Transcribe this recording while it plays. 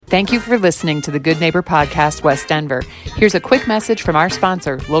Thank you for listening to the Good Neighbor Podcast, West Denver. Here's a quick message from our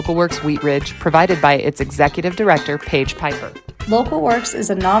sponsor, Local Works Wheat Ridge, provided by its Executive Director, Paige Piper. Local Works is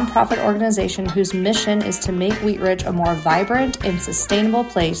a nonprofit organization whose mission is to make Wheat Ridge a more vibrant and sustainable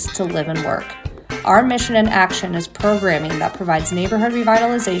place to live and work. Our mission and action is programming that provides neighborhood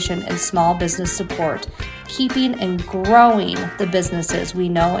revitalization and small business support, keeping and growing the businesses we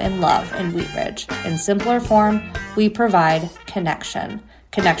know and love in Wheat Ridge. In simpler form, we provide connection.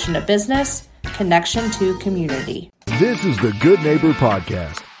 Connection to business, connection to community. This is the Good Neighbor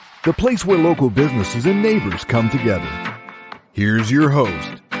Podcast, the place where local businesses and neighbors come together. Here's your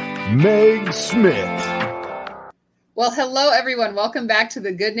host, Meg Smith. Well, hello, everyone. Welcome back to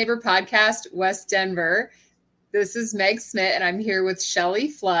the Good Neighbor Podcast, West Denver. This is Meg Smith, and I'm here with Shelley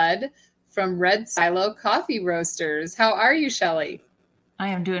Flood from Red Silo Coffee Roasters. How are you, Shelley? I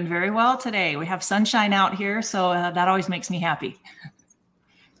am doing very well today. We have sunshine out here, so that always makes me happy.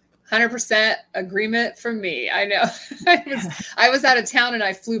 100% agreement from me. I know. I was out of town and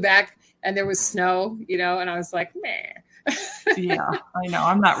I flew back and there was snow, and I was like, meh. Yeah, I know.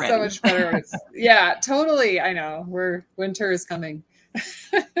 I'm not ready. So much better. Yeah, totally. I know. Winter is coming.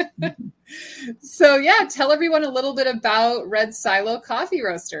 So yeah, tell everyone a little bit about Red Silo Coffee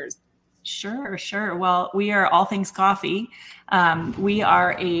Roasters. Sure. Well, we are all things coffee. We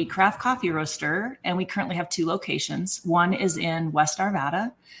are a craft coffee roaster, and we currently have 2 locations. One is in West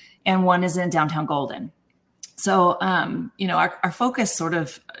Arvada, and one is in downtown Golden. So, our focus sort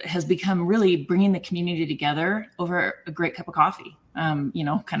of has become really bringing the community together over a great cup of coffee. Kind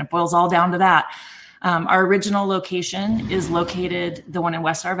of boils all down to that. Our original location is located, the one in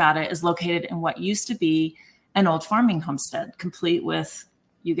West Arvada is located in what used to be an old farming homestead, complete with,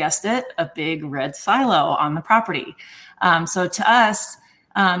 you guessed it, a big red silo on the property. So to us,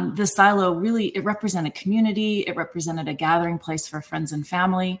 the silo really, it represented community. It represented a gathering place for friends and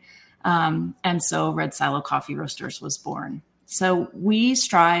family. And so Red Silo Coffee Roasters was born. So we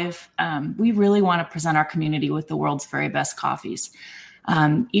strive, we really want to present our community with the world's very best coffees.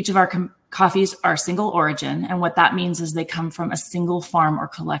 Each of our coffees are single origin. And what that means is they come from a single farm or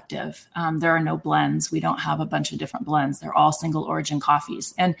collective. There are no blends. We don't have a bunch of different blends. They're all single origin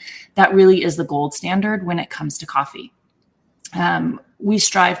coffees. And that really is the gold standard when it comes to coffee. We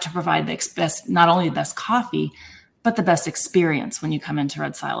strive to provide the best, not only the best coffee, but the best experience when you come into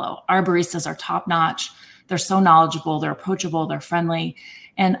Red Silo. Our baristas are top notch. They're so knowledgeable. They're approachable. They're friendly.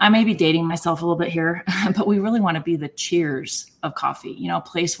 And I may be dating myself a little bit here, but we really want to be the Cheers of coffee, a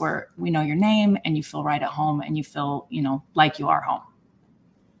place where we know your name and you feel right at home and you feel, like you are home.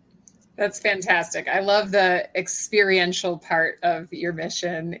 That's fantastic. I love the experiential part of your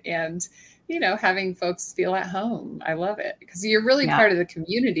mission and having folks feel at home. I love it because you're really part of the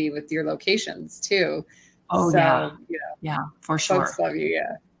community with your locations too. Oh, so, yeah, for sure. Folks love you.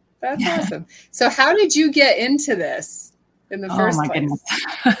 Yeah. That's awesome. So how did you get into this in the first place?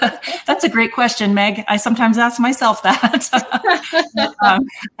 Goodness. That's a great question, Meg. I sometimes ask myself that.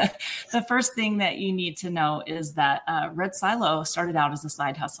 The first thing that you need to know is that Red Silo started out as a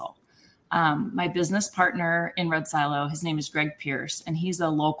side hustle. My business partner in Red Silo, his name is Greg Pierce, and he's a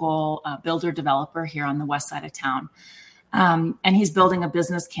local builder developer here on the west side of town. And he's building a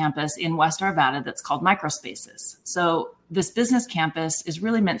business campus in West Arvada that's called Microspaces. So this business campus is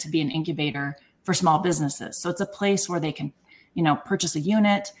really meant to be an incubator for small businesses. So it's a place where they can, purchase a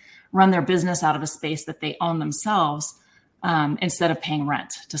unit, run their business out of a space that they own themselves, instead of paying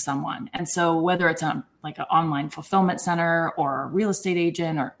rent to someone. And so whether it's like an online fulfillment center or a real estate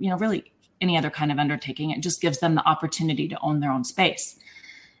agent or, really any other kind of undertaking, it just gives them the opportunity to own their own space.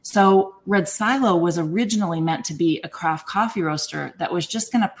 So Red Silo was originally meant to be a craft coffee roaster that was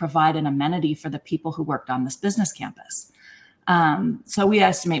just going to provide an amenity for the people who worked on this business campus. So we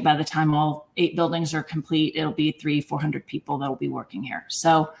estimate by the time all 8 buildings are complete, it'll be 300-400 people that will be working here.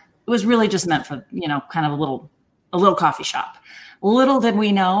 So it was really just meant for, kind of a little coffee shop. Little did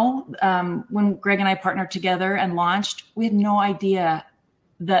we know, when Greg and I partnered together and launched, we had no idea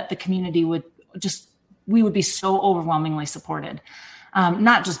that the community we would be so overwhelmingly supported.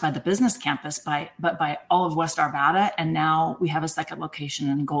 Not just by the business campus, but by all of West Arvada. And now we have a second location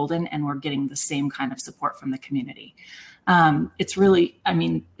in Golden, and we're getting the same kind of support from the community. It's really,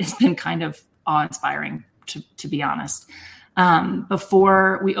 it's been kind of awe-inspiring, to be honest.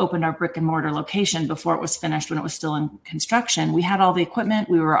 Before we opened our brick and mortar location, before it was finished, when it was still in construction, we had all the equipment.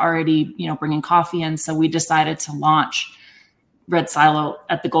 We were already, bringing coffee in. So we decided to launch Red Silo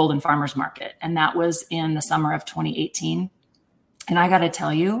at the Golden Farmers Market. And that was in the summer of 2018. And I got to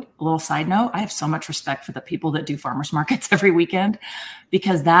tell you, a little side note, I have so much respect for the people that do farmers markets every weekend,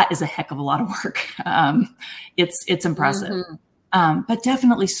 because that is a heck of a lot of work. It's impressive. Mm-hmm. but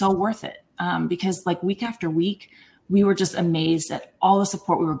definitely so worth it. Because like week after week, we were just amazed at all the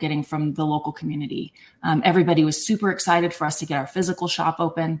support we were getting from the local community. Everybody was super excited for us to get our physical shop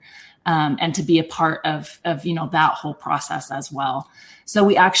open, and to be a part of that whole process as well. So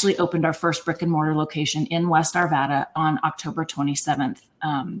we actually opened our first brick and mortar location in West Arvada on October 27th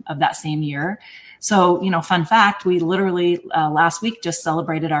of that same year. So, fun fact, we literally last week just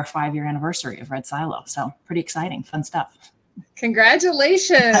celebrated our 5-year anniversary of Red Silo. So pretty exciting, fun stuff.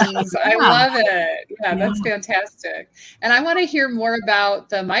 Congratulations. I love it. Yeah, that's fantastic. And I want to hear more about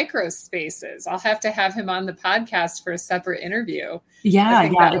the micro spaces. I'll have to have him on the podcast for a separate interview. Yeah,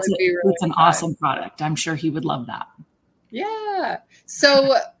 it's an awesome product. I'm sure he would love that. Yeah.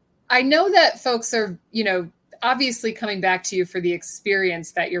 So I know that folks are, obviously coming back to you for the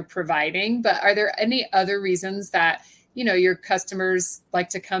experience that you're providing, but are there any other reasons that, your customers like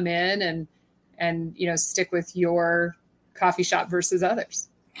to come in and stick with your coffee shop versus others?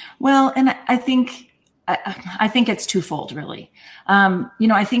 Well, and I think it's twofold, really.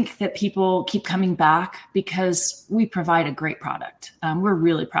 I think that people keep coming back because we provide a great product. We're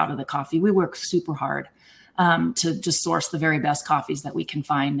really proud of the coffee. We work super hard to just source the very best coffees that we can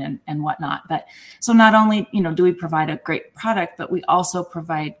find and whatnot. But so not only, do we provide a great product, but we also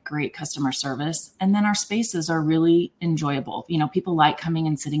provide great customer service. And then our spaces are really enjoyable. People like coming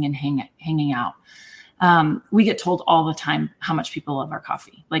and sitting and hanging out. We get told all the time how much people love our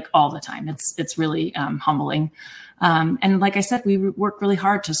coffee, like all the time. It's really humbling. And like I said, we work really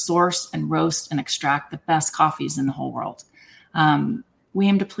hard to source and roast and extract the best coffees in the whole world. We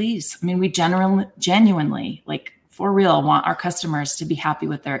aim to please. I mean, we genuinely, like for real, want our customers to be happy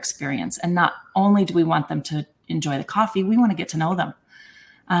with their experience. And not only do we want them to enjoy the coffee, we want to get to know them.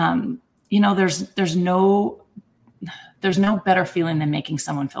 There's no better feeling than making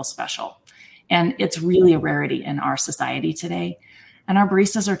someone feel special. And it's really a rarity in our society today. And our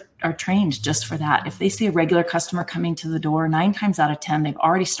baristas are trained just for that. If they see a regular customer coming to the door, 9 times out of 10, they've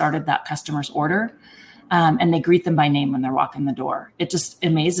already started that customer's order. And they greet them by name when they're walking the door. It just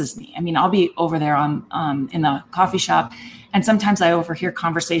amazes me. I mean, I'll be over there in the coffee shop, and sometimes I overhear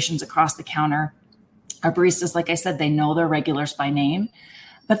conversations across the counter. Our baristas, like I said, they know their regulars by name,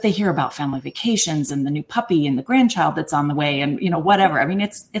 but they hear about family vacations and the new puppy and the grandchild that's on the way and, whatever. I mean,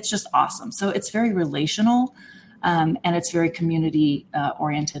 it's just awesome. So it's very relational, and it's very community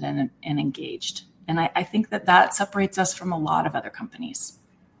oriented and engaged. And I think that separates us from a lot of other companies.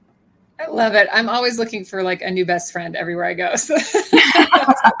 I love it. I'm always looking for like a new best friend everywhere I go. So that's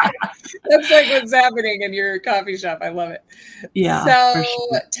like what's happening in your coffee shop. I love it. Yeah. So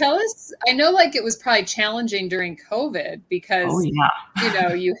tell us, I know like it was probably challenging during COVID because,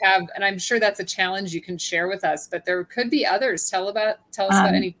 you have, and I'm sure that's a challenge you can share with us, but there could be others. Tell us about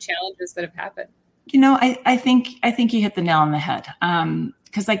any challenges that have happened. I think you hit the nail on the head.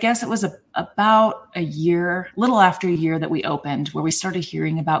 Because I guess it was about a little after a year that we opened, where we started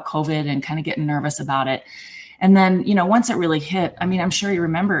hearing about COVID and kind of getting nervous about it. And then, once it really hit, I mean, I'm sure you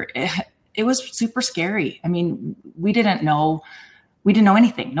remember, it was super scary. I mean, we didn't know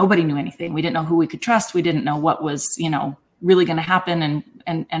anything. Nobody knew anything. We didn't know who we could trust. We didn't know what was, really going to happen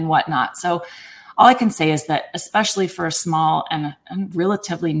and whatnot. So all I can say is that, especially for a small and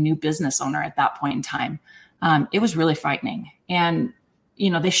relatively new business owner at that point in time, it was really frightening. And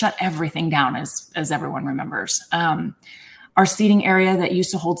they shut everything down, as everyone remembers. Our seating area that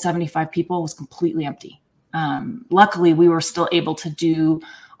used to hold 75 people was completely empty. Luckily, we were still able to do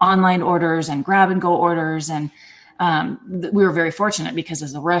online orders and grab and go orders. And we were very fortunate because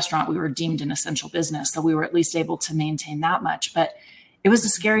as a restaurant, we were deemed an essential business. So we were at least able to maintain that much. But it was a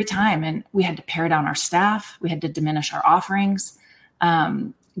scary time, and we had to pare down our staff. We had to diminish our offerings.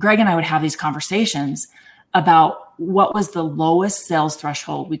 Greg and I would have these conversations about what was the lowest sales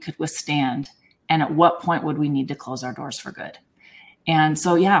threshold we could withstand, and at what point would we need to close our doors for good. And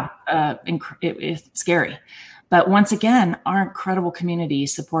so, it's scary. But once again, our incredible community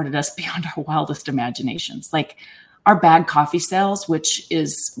supported us beyond our wildest imaginations. Like our bag coffee sales, which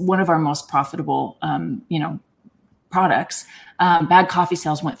is one of our most profitable, products, bag coffee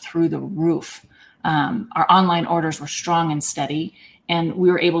sales went through the roof. Our online orders were strong and steady. And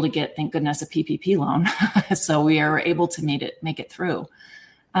we were able to get, thank goodness, a PPP loan. So we are able to make it through.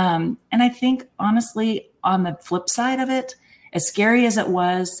 And I think, honestly, on the flip side of it, as scary as it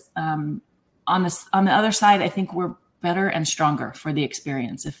was, on the other side, I think we're better and stronger for the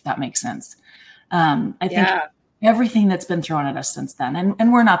experience, if that makes sense. I think everything that's been thrown at us since then,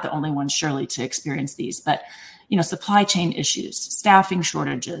 and we're not the only ones, surely, to experience these, but, supply chain issues, staffing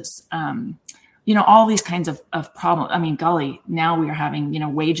shortages, all these kinds of problems. I mean, golly, now we are having,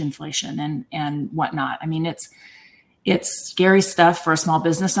 wage inflation and whatnot. I mean, It's scary stuff for a small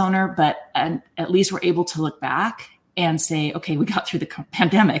business owner, but at least we're able to look back and say, okay, we got through the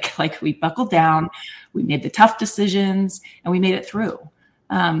pandemic. Like, we buckled down, we made the tough decisions, and we made it through.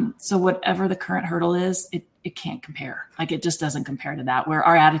 So whatever the current hurdle is, it can't compare. Like, it just doesn't compare to that, where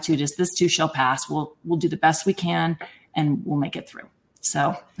our attitude is, this too shall pass. We'll do the best we can, and we'll make it through.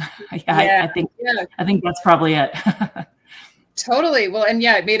 So I think that's probably it. Totally. Well, and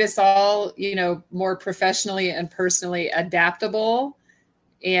it made us all, more professionally and personally adaptable,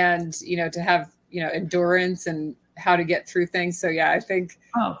 and, to have, endurance and how to get through things. So I think,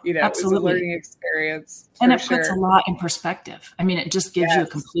 it was a learning experience. And it puts a lot in perspective. I mean, it just gives you a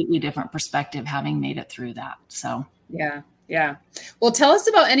completely different perspective having made it through that. So yeah. Well, tell us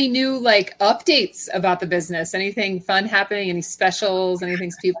about any new updates about the business. Anything fun happening? Any specials?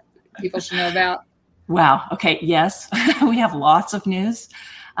 Anything people should know about? Wow. Okay. Yes, we have lots of news.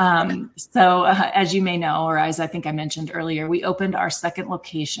 So as you may know, or as I think I mentioned earlier, we opened our second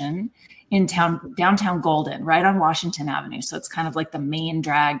location in downtown Golden, right on Washington Avenue. So it's kind of like the main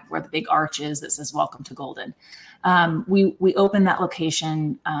drag where the big arch is that says "Welcome to Golden." We opened that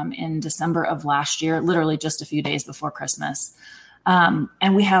location in December of last year, literally just a few days before Christmas.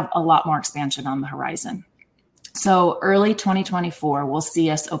 And we have a lot more expansion on the horizon. So early 2024, we'll see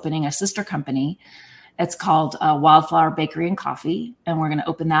us opening a sister company. It's called Wildflower Bakery and Coffee, and we're going to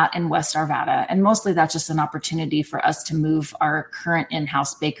open that in West Arvada. And mostly that's just an opportunity for us to move our current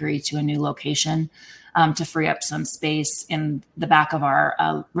in-house bakery to a new location to free up some space in the back of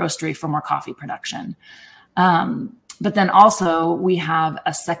our roastery for more coffee production. But then also we have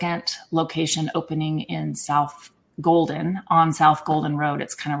a second location opening in South Golden, on South Golden Road.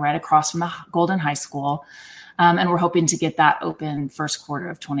 It's kind of right across from the Golden High School. And we're hoping to get that open first quarter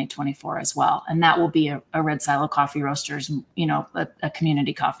of 2024 as well. And that will be a Red Silo Coffee Roasters, a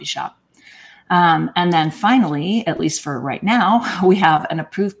community coffee shop. And then finally, at least for right now, we have an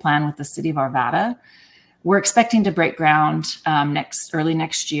approved plan with the city of Arvada. We're expecting to break ground early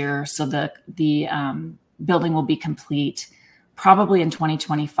next year. So the building will be complete probably in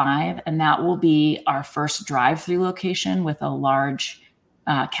 2025. And that will be our first drive-through location with a large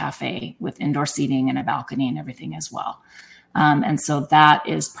cafe with indoor seating and a balcony and everything as well. And so that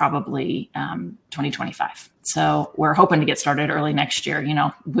is probably 2025. So we're hoping to get started early next year.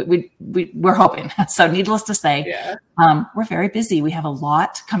 We're hoping. So needless to say, we're very busy. We have a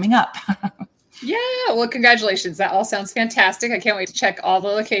lot coming up. Yeah. Well, congratulations. That all sounds fantastic. I can't wait to check all the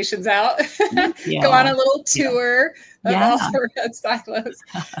locations out. Go on a little tour of all the Red Silos.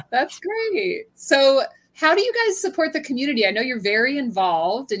 That's great. So how do you guys support the community? I know you're very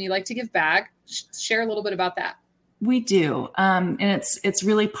involved and you like to give back. Share a little bit about that. We do. And it's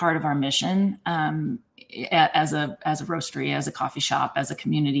really part of our mission as a roastery, as a coffee shop, as a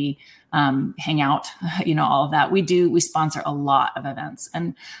community hangout, all of that. We sponsor a lot of events.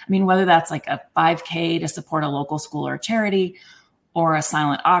 And I mean, whether that's like a 5K to support a local school or charity, or a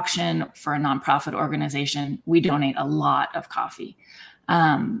silent auction for a nonprofit organization, we donate a lot of coffee.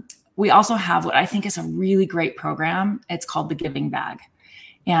 We also have what I think is a really great program. It's called the Giving Bag.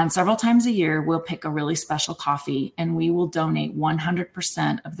 And several times a year, we'll pick a really special coffee and we will donate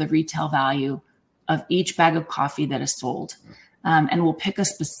 100% of the retail value of each bag of coffee that is sold. And we'll pick a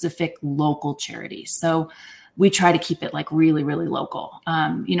specific local charity. So we try to keep it like really, really local.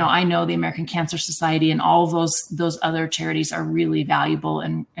 I know the American Cancer Society and all those other charities are really valuable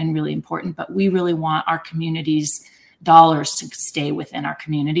and really important, but we really want our community's dollars to stay within our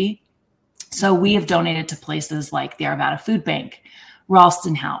community. So we have donated to places like the Arvada Food Bank,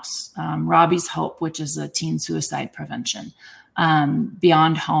 Ralston House, Robbie's Hope, which is a teen suicide prevention,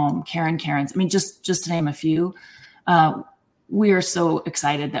 Beyond Home, Karen's. I mean, just to name a few. We are so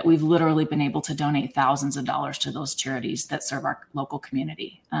excited that we've literally been able to donate thousands of dollars to those charities that serve our local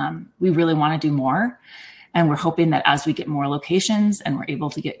community. We really want to do more. And we're hoping that as we get more locations and we're able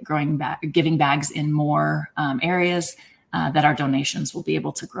to get giving bags in more areas, that our donations will be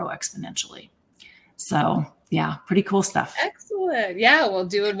able to grow exponentially. So yeah, pretty cool stuff. Excellent. Yeah. Well,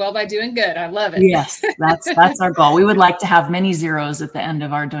 doing well by doing good. I love it. Yes. That's our goal. We would like to have many zeros at the end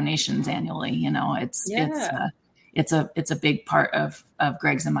of our donations annually. It's a big part of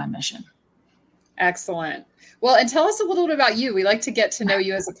Greg's and my mission. Excellent. Well, and tell us a little bit about you. We like to get to know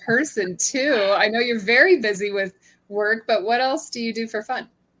you as a person too. I know you're very busy with work, but what else do you do for fun?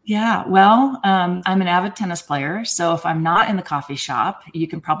 Yeah, well, I'm an avid tennis player. So if I'm not in the coffee shop, you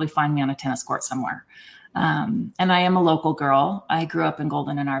can probably find me on a tennis court somewhere. And I am a local girl. I grew up in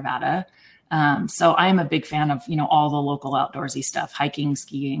Golden and Arvada. So I am a big fan of, all the local outdoorsy stuff, hiking,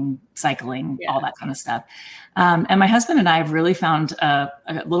 skiing, cycling, all that kind of stuff. And my husband and I have really found a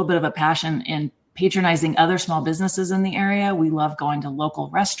little bit of a passion in patronizing other small businesses in the area. We love going to local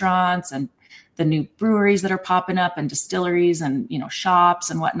restaurants and the new breweries that are popping up and distilleries and,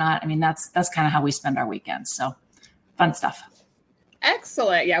 shops and whatnot. I mean, that's kind of how we spend our weekends. So fun stuff.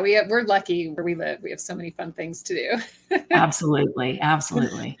 Excellent. Yeah, we're lucky where we live. We have so many fun things to do. Absolutely.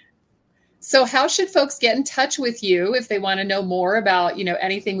 So how should folks get in touch with you if they want to know more about,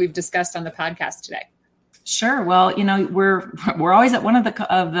 anything we've discussed on the podcast today? Sure. Well, we're always at one of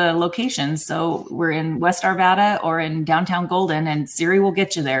the locations. So we're in West Arvada or in downtown Golden, and Siri will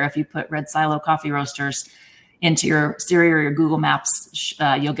get you there. If you put Red Silo Coffee Roasters into your Siri or your Google Maps,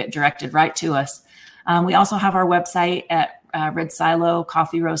 you'll get directed right to us. We also have our website at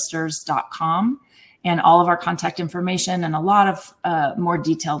redsilocoffeeroasters.com, and all of our contact information and a lot of more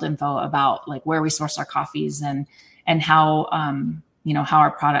detailed info about like where we source our coffees and how how our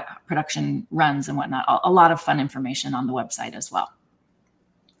production runs and whatnot. A lot of fun information on the website as well.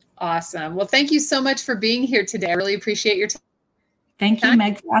 Awesome. Well, thank you so much for being here today. I really appreciate your time. Thank you,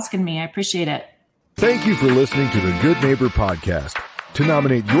 Meg, for asking me. I appreciate it. Thank you for listening to the Good Neighbor Podcast. To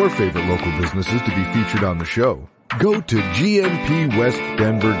nominate your favorite local businesses to be featured on the show, go to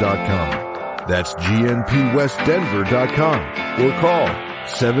gnpwestdenver.com. That's gnpwestdenver.com or call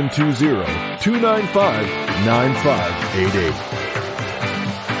 720-295-9588.